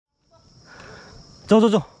जाऊ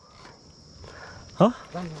जाऊ हो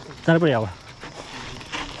जानु पर्यो अब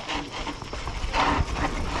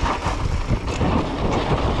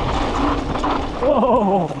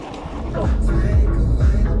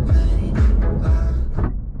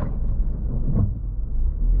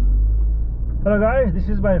Hello guys, this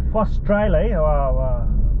is my first trial है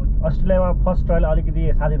अस्ट्रेलियामा फर्स्ट ट्रायल अलिकति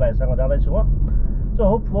साथीभाइसँग जाँदैछु हो सो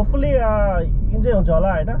होपफुली इन्जोय हुन्छ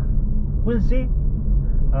होला हैन विल सी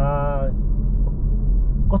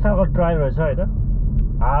कताको ट्रायल रहेछ हैन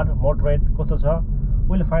हार्ड मोडरेट कस्तो छ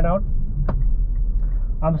will find out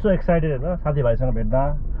I am so excited हैन साथीभाइसँग भेट्दा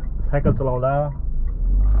साइकल चलाउँदा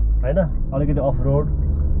हैन अलिकति off road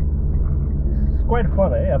it's quite fun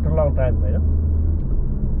है आफ्टर लङ टाइम हैन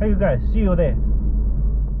thank you guys C you there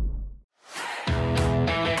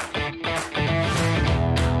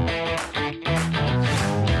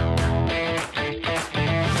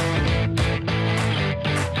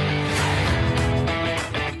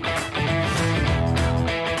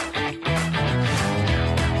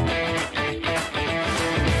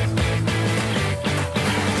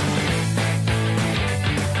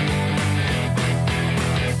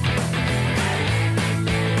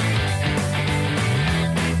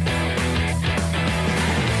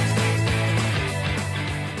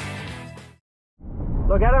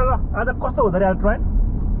आज कस्तो हुँदै आज ट्रायल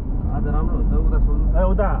आज राम्रो हुन्छ उता सोध्नु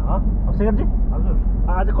उता सेकेन्ड जी हजुर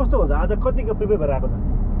आज कस्तो हुन्छ आज कतिको प्रिपेयर भएर आएको छ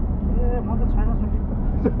ए म त छैन छुट्टी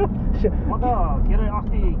म त के अरे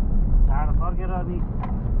अस्ति ढाड फर्केर अनि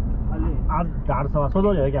अलि आज ढाड सभा सोध्नु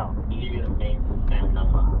हो क्या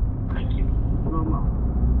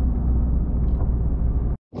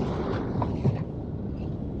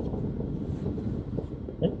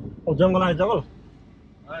जङ्गल आयो जङ्गल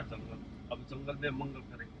अब जङ्गल में मंगल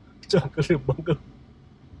करेंगे जंगल बंगल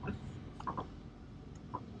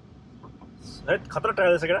खतरा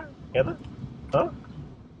ट्रायल छ केटा यहाँ त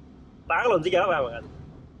पागल हुन्छ क्या अब आज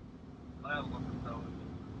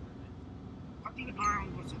कतिको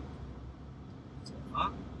डराउनु पर्छ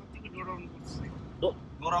कतिको डराउनु पर्छ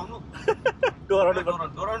डराउनु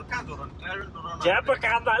कहाँ डराउनु ज्याप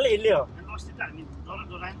काममा हाल्ने हिँड्ने हो अस्ति त हामी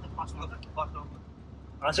डरायो नि त फर्स्टमा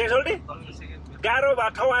सेकेन्ड गाह्रो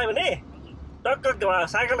भएको ठाउँ आयो भने टक्क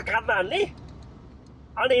साइकल काँधमा हाल्ने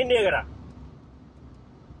अनि हिँड्ने केटा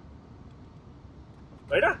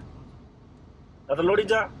होइन त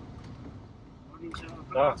लोडिन्छ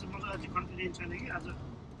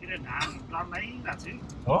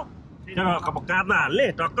हो काँधमा हाल्ने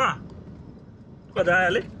टक्क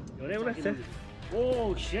जाले ओ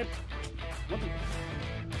सेट म त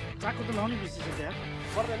ट्राकको त लाउनै बिर्सिसक्यो यार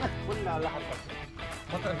पर्दैन कुन लाउला पर्छ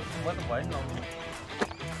म त भएन लाउनु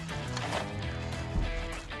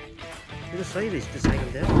त्यो सही रहेछ त्यो साइकल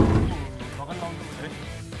त्यहाँ बगल लाउनु पर्छ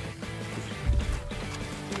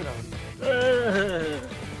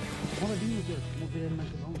मलाई दिनु त्यो म बिरामी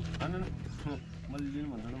मान्छे लाउनु हैन मैले लिनु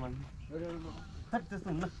भन्दैन मान्छे त्यस्तो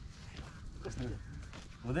हुन्न कस्तो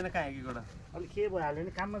हुँदैन कहाँ एक एकवटा अलि के भइहाल्यो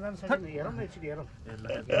नि काममा जानु सकिन हेरौँ न एकचोटि हेरौँ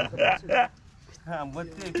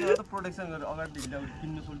त्यो त प्रोटेक्सन गरेर अगाडि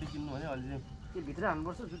किन्नु सोल्टी किन्नु भने अलि चाहिँ त्यो भित्र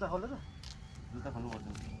हाल्नुपर्छ जुत्ता खोलेर जुत्ता खोल्नु पर्छ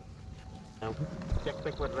प्याक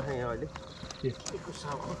प्याक गरेर राखेँ यहाँ अहिले त्यसको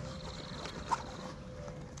साउको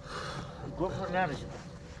गोप्रो ल्याएर रहेछ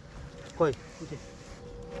खोइ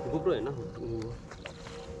गोप्रो होइन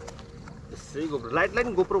यसै गोप्रो लाइट लाइट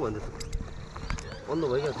गोप्रो भन्दैछ बन्द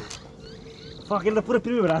भइगयो त्यो फकिन त पुरै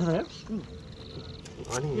प्रिभ्यू भएर आएको छ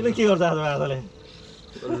अनि यसले के गर्छ आजले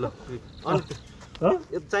ल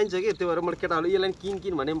यो चाहिन्छ कि त्यो भएर मैले केटाहरूले यसलाई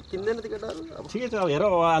किन भने किन्दैन त्यो केटाहरू अब ठिकै छ अब हेर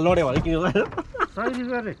लड्यो भने किन्नु 100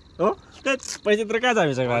 रुपियाँ रे हो पैसा तर कहाँ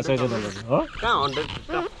जान्छ 100 रुपियाँ हो कहाँ 100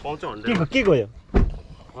 पाउँछ 100 के गयो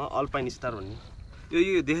अल्पाइन स्टार भन्ने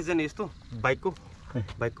यो देखेछ नि यस्तो बाइकको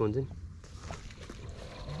हुन्छ नि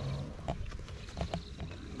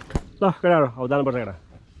ल केटाहरू अब जानुपर्छ केटा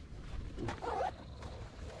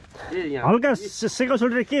हल्का साइकल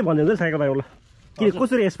सोल्टर के भनिदिन्छ साइकल बाइक ल के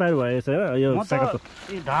कसरी एक्सपायर भएछ हैन यो साइकल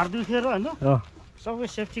ढाड दुखेर हैन सबै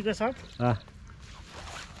सेफ्टीको साथ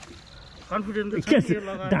कन्फिडेन्ट छ यो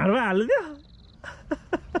लगाएर ढाडमा हाल्दियो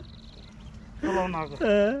चलाउन आको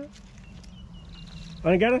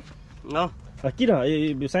अनि केटा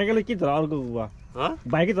किन साइकलले के चला अर्को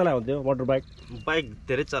बाइकै चलायो हुन्थ्यो मोटर बाइक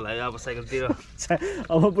धेरै चलायो अब साइकलतिर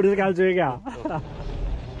अब पुरै काल्छु क्या यो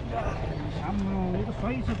त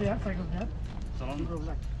सही छ त यार साइकल यार चलाउनु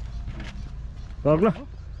रोक्ला रोक्ला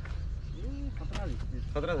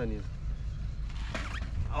खतरा छ नि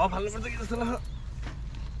अब फाल्नु पर्छ कि जस्तो लाग्छ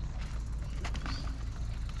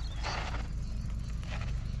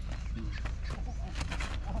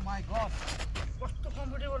Oh my god कस्तो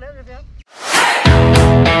कम्फर्टेबल है यो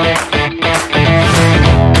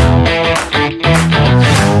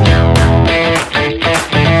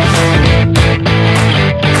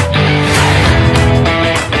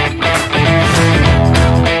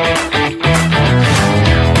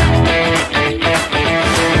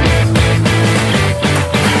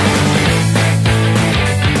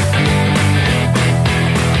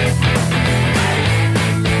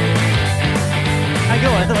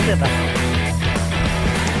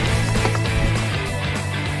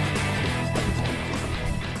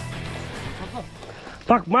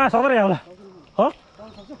Fuck, मा सक्दैन यहाँ होला हो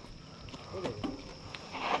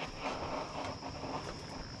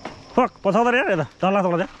फक पछाउँदैन यार यता डर लाग्छ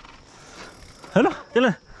मलाई होइन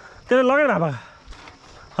त्यसले लगेन भापा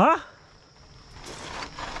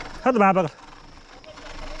हत भापा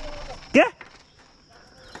के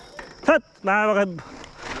थत भापा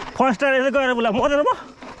फर्स्ट टाइम यसले गएर बोला मर्दैन म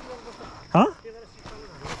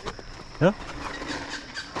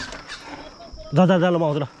जा ल म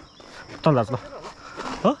आउँछु ल चल जास् ल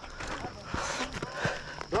हो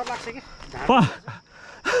डर लाग्छ कि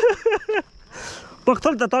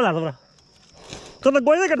पक्थल त तल हाल्नु त त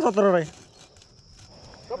गइदै केटा 70 रहे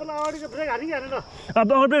तपाईँलाई अगाडिको ब्रेक हाल्नु कि हालेन अब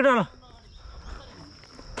अगाडि ब्रेक न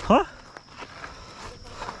हो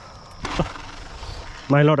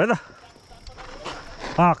माइ लड है त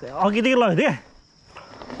अघिदेखि लगेको थिएँ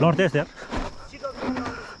लड्थेँ यस्तो यार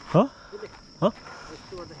हो हो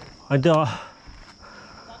अनि त्यो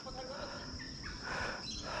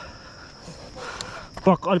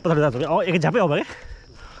पक्क अलिक पछाडि जान्छ एक झापै आऊ भयो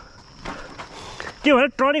के भयो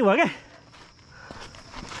टर्निङ भयो क्या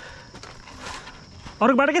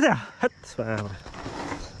अर्को बाटो के थियो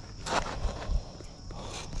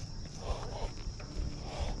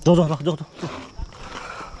जाऊ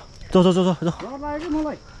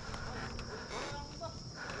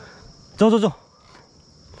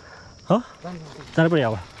जानु पर्यो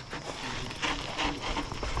अब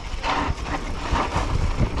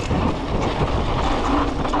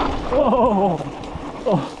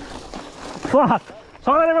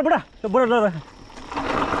सक्दैन बुढा बुढा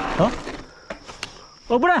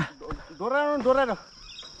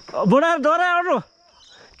ओ बुढा डोराउनु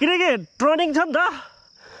किनकि टर्निङ छ नि त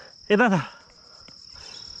यता त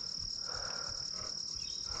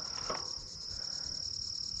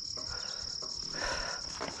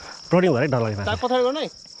टर्निङ भएर डर लाग्यो पछाडि गर्नु है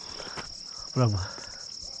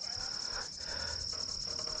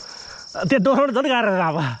त्यो डोराउनु झन् गाह्रो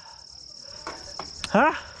अब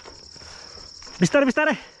बिस्तारै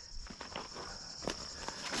बिस्तारै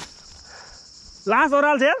लास्ट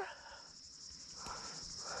ओह्राल छ यार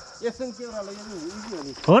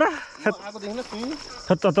हो र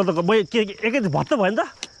के एकै भत्त भयो नि त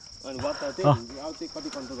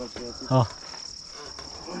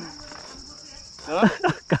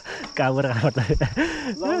काम गरेर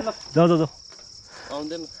जाऊ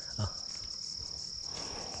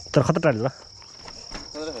तर खतरा टाढो ल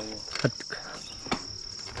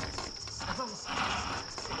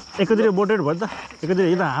एकैतिर मोटेड भयो नि त एकैतिर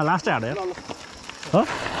यता लास्टै हाल्यो हो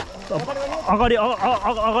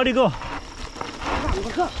अगाडिको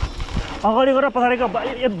र पछाडिको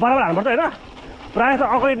बराबर हाल्नुपर्छ होइन प्रायः त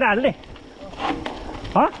अगाडि नहाल्ने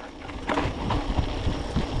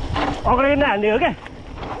अगाडि नहाल्ने हो क्या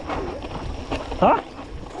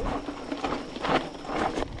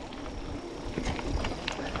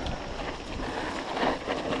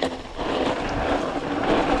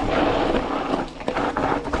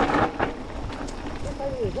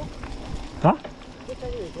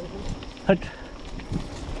हट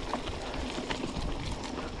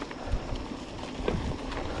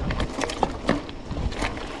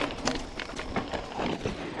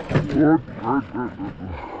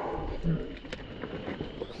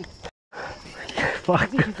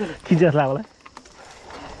खिचेर लाग्ला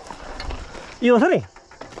यो छ नि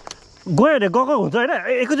गयो भने गएको हुन्छ होइन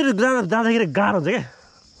एकैचोटि जाँदाखेरि गाह्रो हुन्छ क्या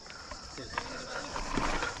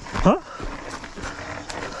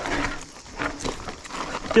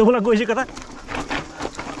त्यो बेला गएपछि कता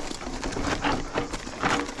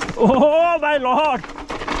ओहो भाइ लहर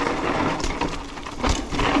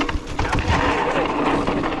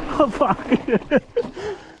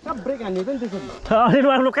ब्रेक हान्ने त नि त्यसरी अनि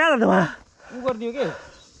राम्रो कहाँ जान्छ उहाँ उ गरिदियो के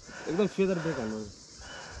एकदम फेदर ब्रेक हान्नु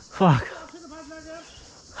फक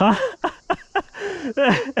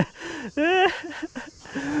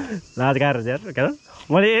लाज गाह्रो यार क्या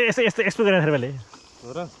मैले यस्तो यस्तो एक्सप्लेन गरेको थिएँ मैले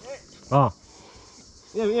हो र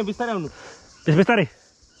यहाँ बिस्तारै आउनु बिस्तारै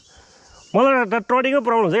मलाई टर्निङको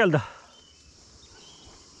प्रब्लम हुन्छ क्या अहिले त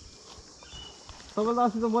तपाईँलाई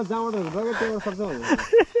अस्ति त म जहाँबाट लगेँ त्यहाँबाट सक्छ भने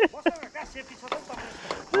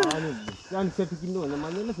सेफ्टी किन्नु भनेर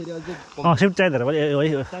मान्दैन फेरि अझै सिफ्ट चाहिँदैन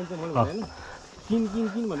चाहिन्छ मलाई होइन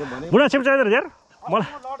किन भनेर भने बुढा सिफ्ट चाहिँदैन यार मलाई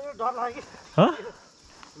डर लाग्यो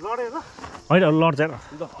लडेर होइन लड चाहिँ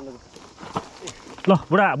ल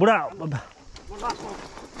बुढा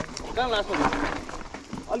कहाँ लास्टमा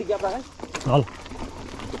अलिक ग्याप राख है हल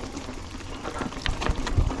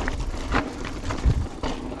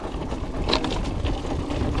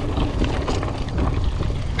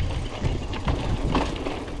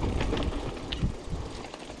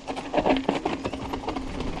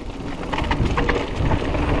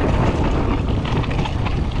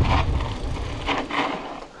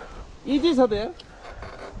के छ त यार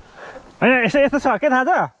होइन यस्तो छ के थाहा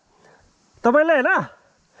छ तपाईँले होइन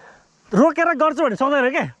रोकेर गर्छु भने सक्दैन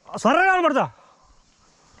के सरेर गर्नुपर्छ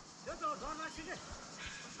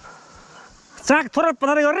चाक थोरै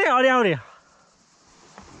पछाडि गर्ने अनि आउने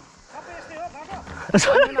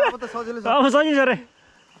अब सजिलो रे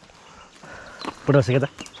पुरा सिके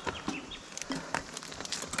त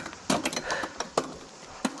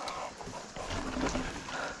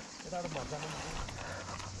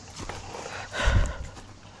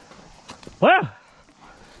भयो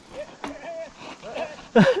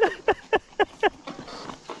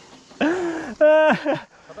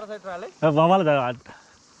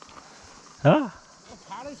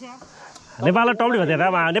नेपालमा टौडी भन्थ्यो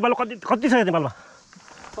नेपालमा कति छ नेपालमा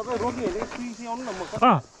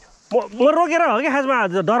म रोकेर हो कि खासमा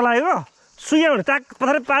डर लागेको सुइयो भने चाक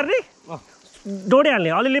पछाडि पार्ने दौडिहाल्ने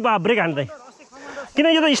अलिअलि ब्रेक हान्दै किन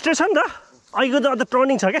यो त स्ट्रेट छ नि त अहिलेको त अन्त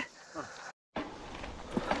टर्निङ छ क्या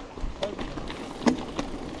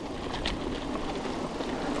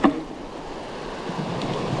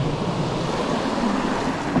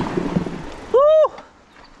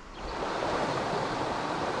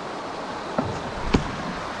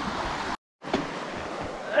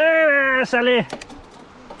साले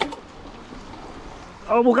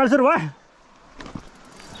अब उकाल सुरु भयो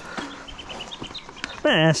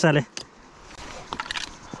साले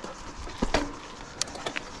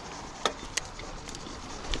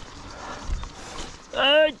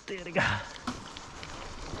तेरिका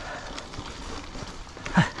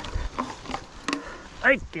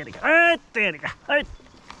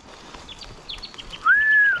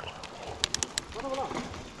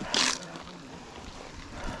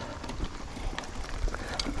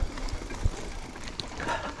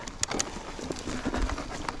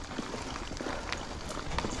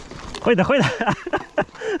खोइ त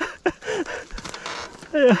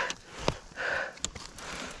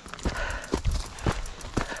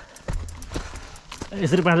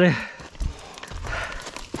यसरी पार्ने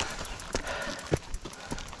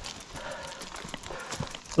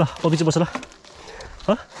ल पपिचे बस ल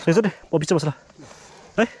यसरी पपिचे बस ल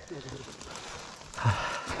है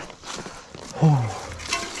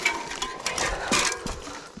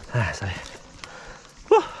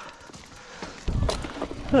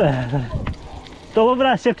तो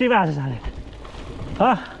पुरा सेफ्टीमा आएको छ साले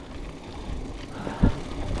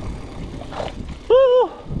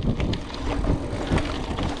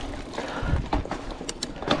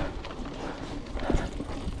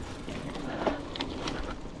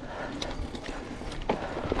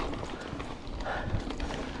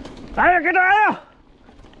आयो केटा आयो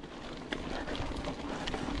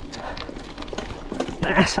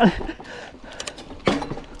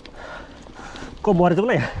को मरे त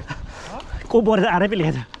उसलाई को मरे आएर पो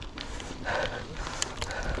लिएछ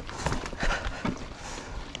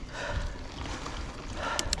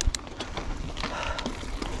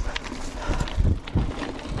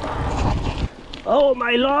ओ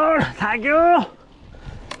माई लर्ड थाक्यो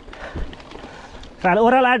साले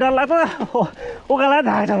ओह्रालो आयो डर लाग्छ उकालो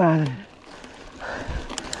थाक्छ मलाई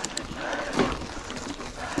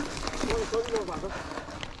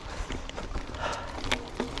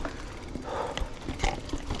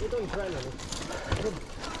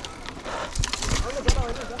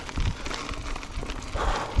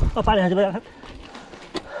पानी खाँचो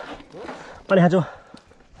पानी खाँचो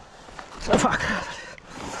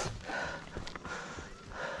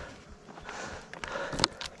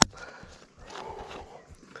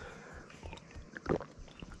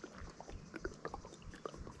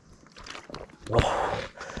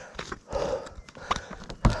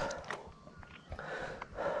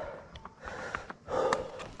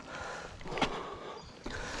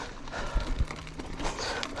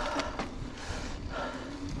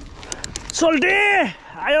सोल्टी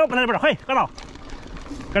आयो पछाडिबाट खै कता हो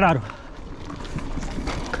केटाहरू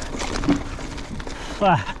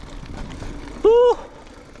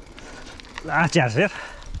च्यार्छ यार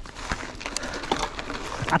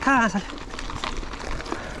आथा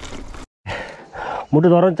मुटु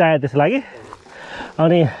दरन चाहियो त्यसको लागि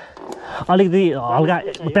अनि अलिकति हल्का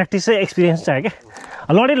प्र्याक्टिस चाहिँ एक्सपिरियन्स चाहियो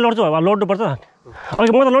क्या लड्छु अब लड्नुपर्छ अघि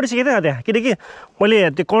म त लडिसकेको थिएँ त्यहाँ किनकि मैले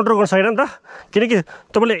त्यो कन्ट्रोल गर्न सकेन नि त किनकि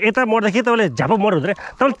तपाईँले यता मर्दाखेरि तपाईँले झ्याप मर्नु हुँदैन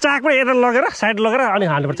तपाईँले चाक पनि यता लगेर साइड लगेर अनि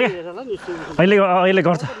हाल्नुपर्छ क्या अहिले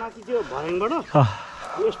गर्छ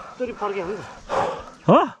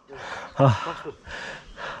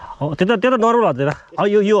हो त्यो त नर्मल हुँदैन अब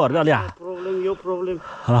योहरू अलि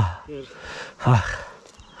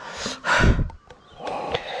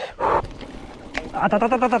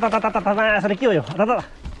यसरी के हो यो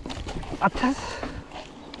अच्छा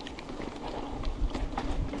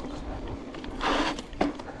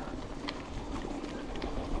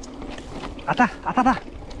आता आता आता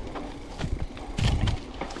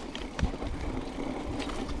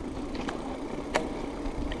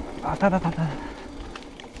आता आता आता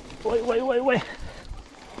ओइ ओइ ओइ ओइ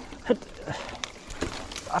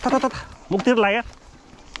आता आता आता मुखतिर लाग्यो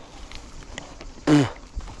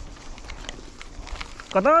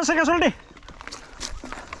कता सक्यो सोल्टी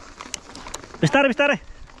बिस्तारै बिस्तारै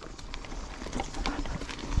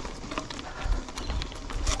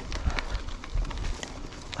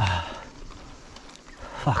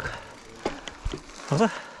फक सक्छ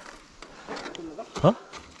हो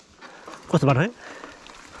कस्तो बाटो है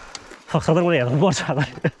फक सक्दैन मैले हेर्नु पर्छ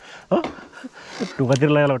हो ढुङ्गातिर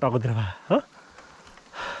लगाएर टाउकोतिर हो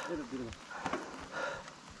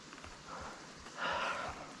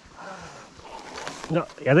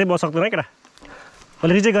हेर्दै म सक्दैन है केटा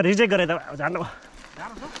मैले रिजेक्ट गरेँ त जान्नु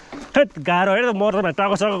है गाह्रो होइन मोटर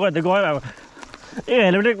टाउको सको गयो गयो अब ए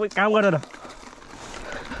हेलमेटै काम गर्दैन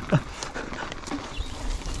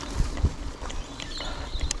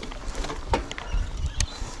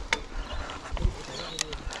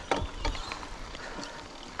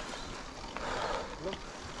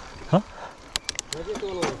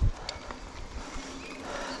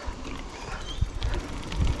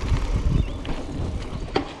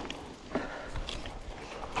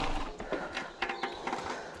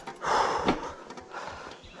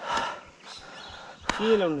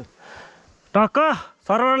टक्क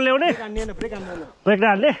सरर ल्याउने ब्रेक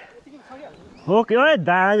हाल्ने ओके है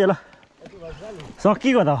दाजु ल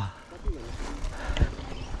सकिगयो त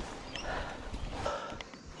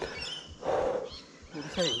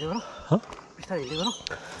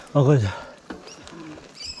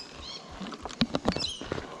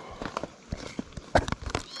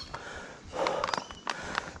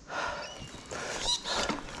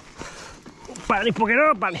पानी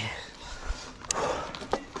पुगेर पानी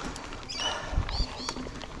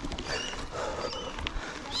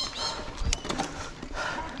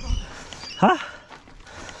हाँ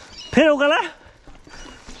फिर उकाला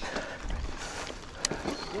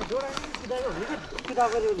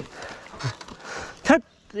छ्याट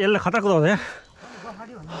यसले खतरा कुदाउँछ यहाँ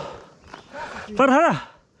तर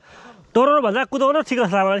डोरो भन्दा कुदाउनु ठिक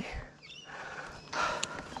जस्तो लाग्यो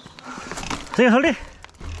ठिक छ सोल्टी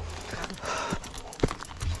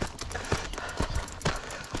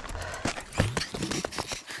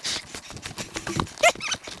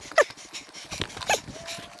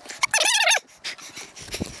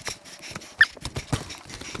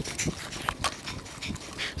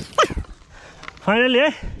फाइनली है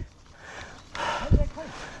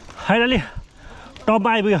फाइनली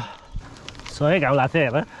टपमा आइपुग्यो सही घाउ लाग्छ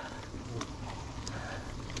हेर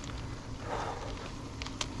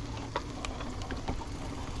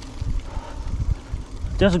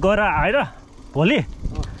त्यस गएर आएर भोलि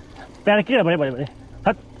प्याड किन भने भने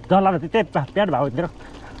जल्ला त्यही प्याड भएको हुँदैन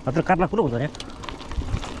नत्र काट्ला कुरो हुँदैन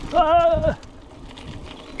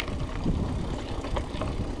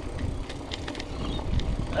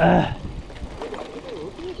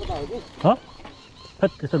हो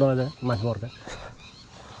त्यस्तो डर मान्छे मर्छ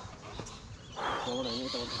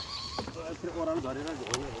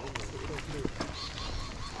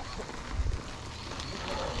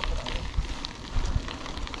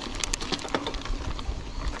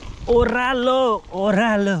ओरालो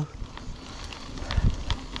ओरालो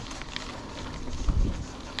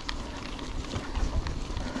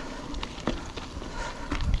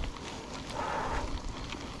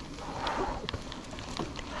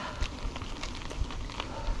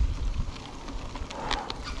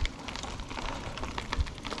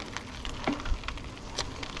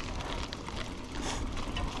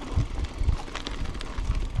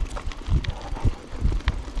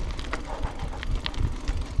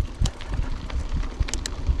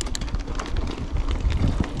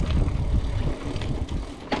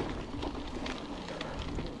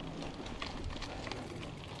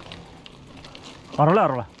अरूला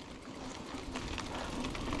अरूला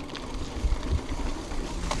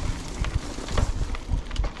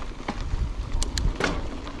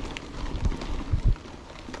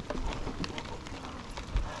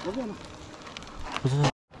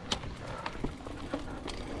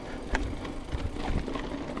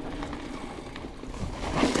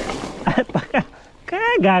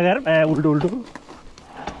कहाँ गागर उल्टो उल्टो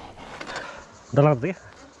डर लाग्छ क्या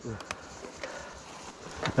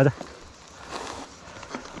दादा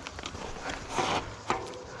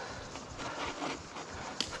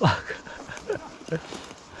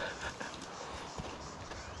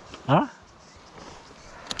हाँ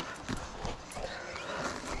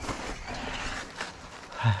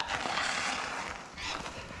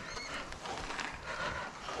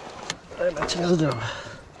मान्छे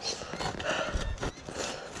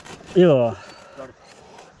यो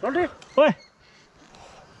चल्दै ओए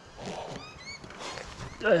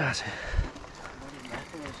या चाहिँ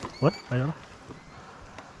what भयो ल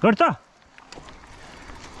गर्छ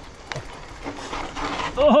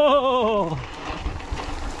ओहो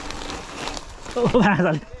ओ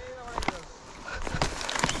भाइले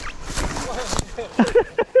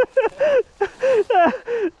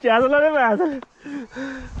ज्यादा लगे भाइले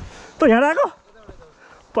त यहाँ आएको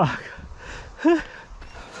पाक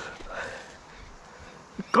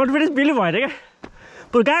कन्फिडेन्स बिल्ड भएन क्या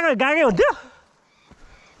पुरा गएकै हुन्थ्यो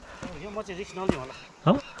म चाहिँ रिस्क नलिउँ होला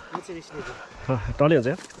हो म चाहिँ रिस्क लिन्छु टलै हुन्छ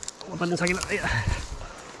म पनि सकिन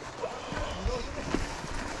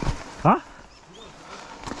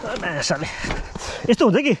साले यस्तो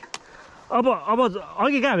हुन्छ कि अब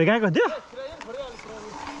अघि कहाँ हामी गएको थियो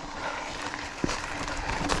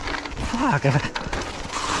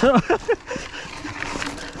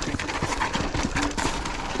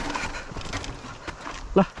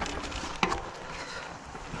ल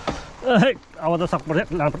अब त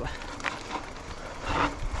सक्छ लानुपर्छ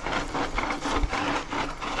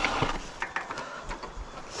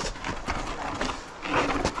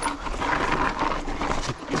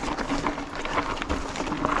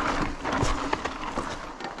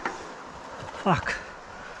Fuck.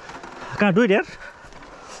 I can't do it yet.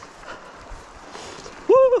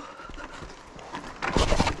 Woo!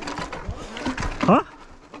 Huh?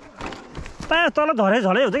 Pas तल झरे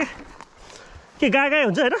झरे हुन्छ के गाई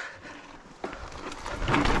हुन्छ हैन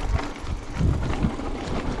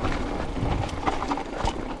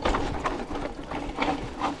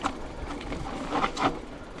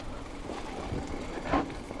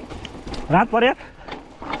रात पर्यो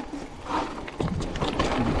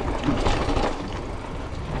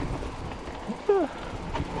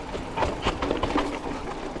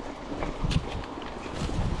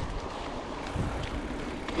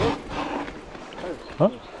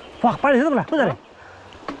Fuck, पानी छ त मलाई कुन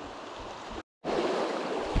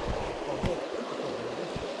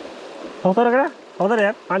सक्तर केटा सक्तर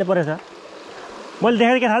यार पानी परेछ मैले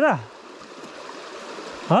देखेर के थाहा छ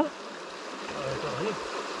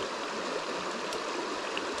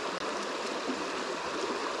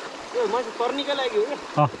यो म चाहिँ तर्नीकै लागि हो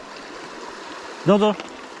क्या जाऊ जाऊ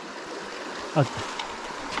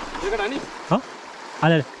एकटा हानी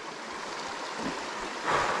हाले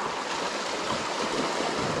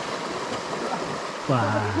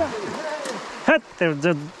हेत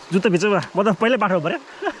जुत्ता भित्रमा म त पहिल्यै बाटो पऱ्यो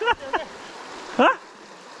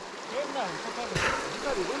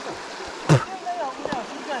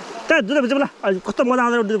त्यहाँ जुत्ता भित्रमा कस्तो मजा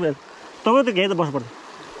आउँदैन तपाईँ त घे त बस्नु पर्छ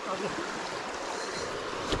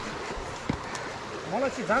मलाई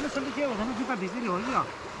चाहिँ जानुसम्म के हुँदैन जुत्ता भिजेर हो कि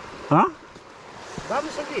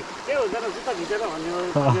जानुसम्म के हुँदैन जुत्ता भिजेर भन्ने हो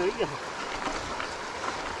कि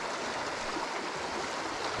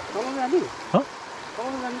चलाउनु जाने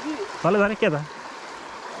चलाउनु जाने कि तल जाने के त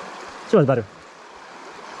के भन्छ पाऱ्यो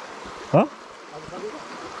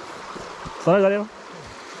तल जाने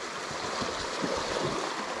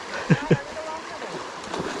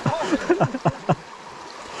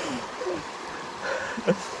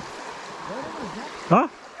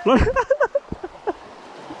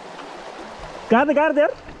कहाँ त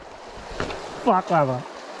यार पाक अब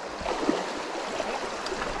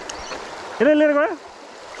यसले लिएर गयो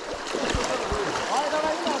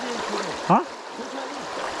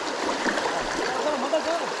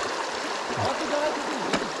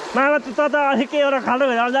मामा त अलिक के एउटा खाल्डो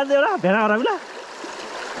भेला जाँदै एउटा भेडा हरामिला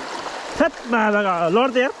छेत मामा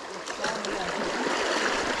लड्थ्यो यार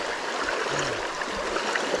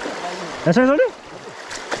यसो नि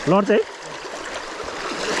लड्छ है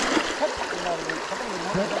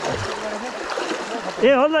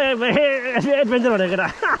ए हो त एडभेन्चर भनेको केटा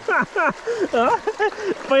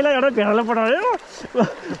पहिला एउटा भेडालाई पठायो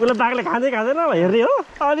उसलाई बाघले खाँदै खाँदैन हेर्ने हो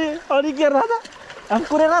अनि के रहेछ अब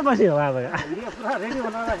कुरेर बस्यो अब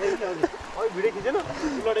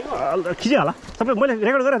खिच्यो होला सबै मैले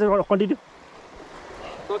रेकर्ड गरिरहेको छु कन्टिन्यू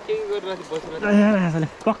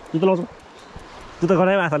जुत्ता लाउँछु जुत्ता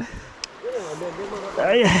गरायो आशाले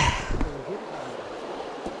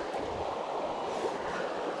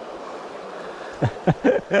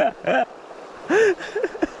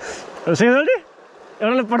सेक्युरिटी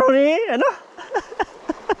एउटाले पठाउने होइन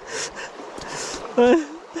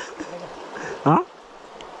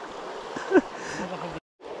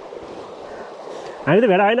हामी त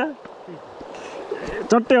भेडा होइन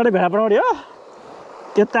चट्टै एउटा भेडा पठाउने हो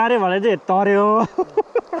त्यो तार्यो भने चाहिँ तर्यो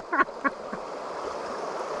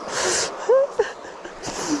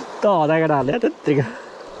त हदा केटाहरूले त्यत्तिकै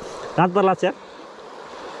रात पर लाग्छ यार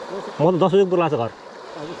म त 10 बजे पुग्नु लाग्छ घर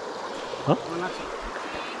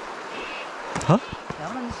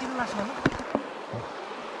किन लाग्छ होला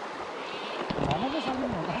भन्न चाहिँ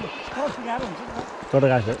सक्दिनँ होला कस्तो गाह्रो हुन्छ नि त छोटो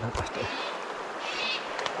गाछ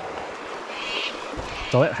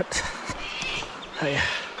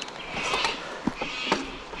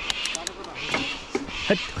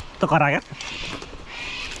त करा क्या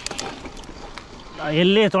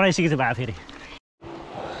यसले चढाइसकेको भए फेरि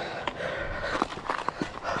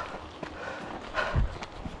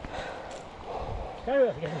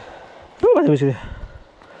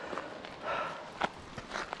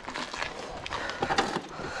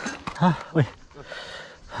ओइ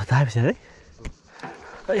दामी छ है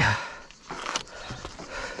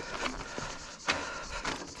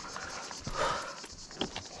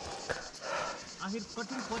आखिर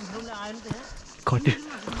कठिन परिश्रमले आयो नि त कति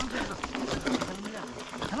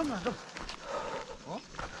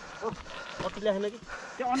कति ल्याखेन कि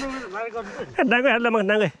त्यो अन्डरवेयर लागे गर्नु नाङ्गो हाल्दा म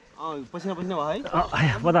नाङ्गो पसिना पसिना भयो है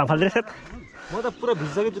म त फाल्दै रहेछ म त पुरा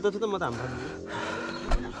भिज्सक्यो जुत्ता त म त हाम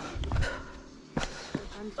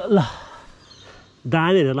ल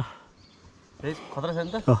दामी हेर ल खतरा छ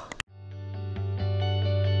नि त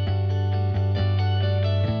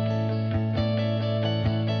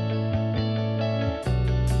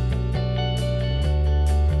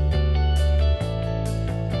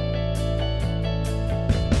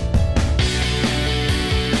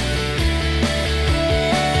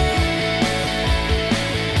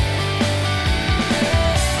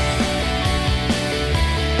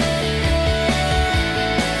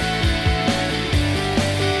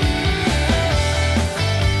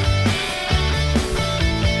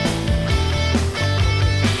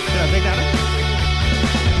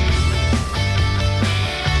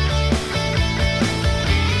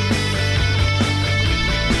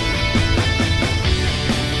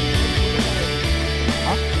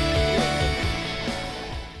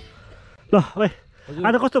ल ओइ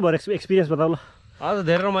आज कस्तो भयो एक्सपिरियन्स बताउ ल आज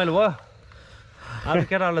धेरै रमाइलो भयो आज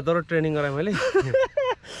केटाहरूलाई तर ट्रेनिङ गराएँ मैले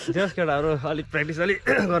जस केटाहरू अलिक प्र्याक्टिस अलिक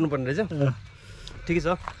गर्नुपर्ने रहेछ ठिकै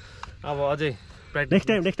छ अब अझै प्र्याक्टिस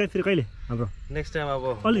नेक्स्ट टाइम फेरि कहिले हाम्रो नेक्स्ट टाइम अब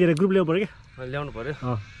अलिक धेरै ग्रुप ल्याउनु पऱ्यो क्या ल्याउनु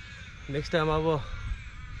पऱ्यो नेक्स्ट टाइम अब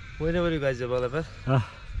वेनेभर यु गाइज अभाइलेबल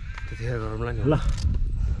त्यतिखेर गरौँला नि ल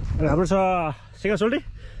हाम्रो छ सेकेन्ड सोल्टी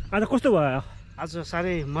आज कस्तो भयो आज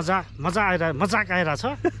साह्रै मजाक आइरहेछ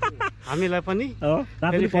हामीलाई पनि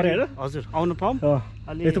राति पऱ्यो होइन हजुर आउनु पाऊँ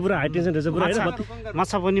यस्तो पुरा हाई टेन्सन रहेछ पुरा होइन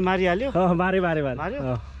माछा पनि मारिहाल्यो मारे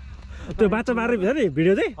त्यो माछा मारे नि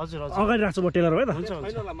भिडियो चाहिँ हजुर अगाडि राख्छु म टेलर है त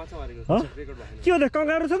के हो त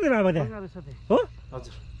कङ्गारु छ नि बाबा त्यहाँ हो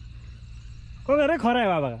हजुर कङ्गारै खरायो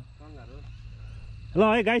बाबा ल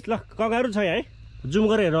है गाइस ल कङ्गारु छ है जुम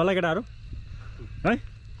गरेर हेर्नु होला केटाहरू है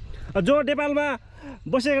जो नेपालमा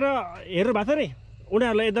बसेर हेर्नु भएको छ नि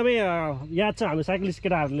उनीहरूलाई एकदमै याद छ हाम्रो साइक्लिस्ट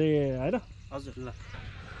केटाहरूले होइन हजुर ल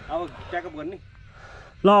अब प्याकअप गर्ने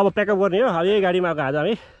ल अब प्याकअप गर्ने हो अब यही गाडीमा आएको आज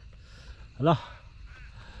हामी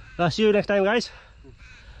ल C you next time guys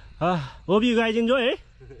hope you guys enjoy है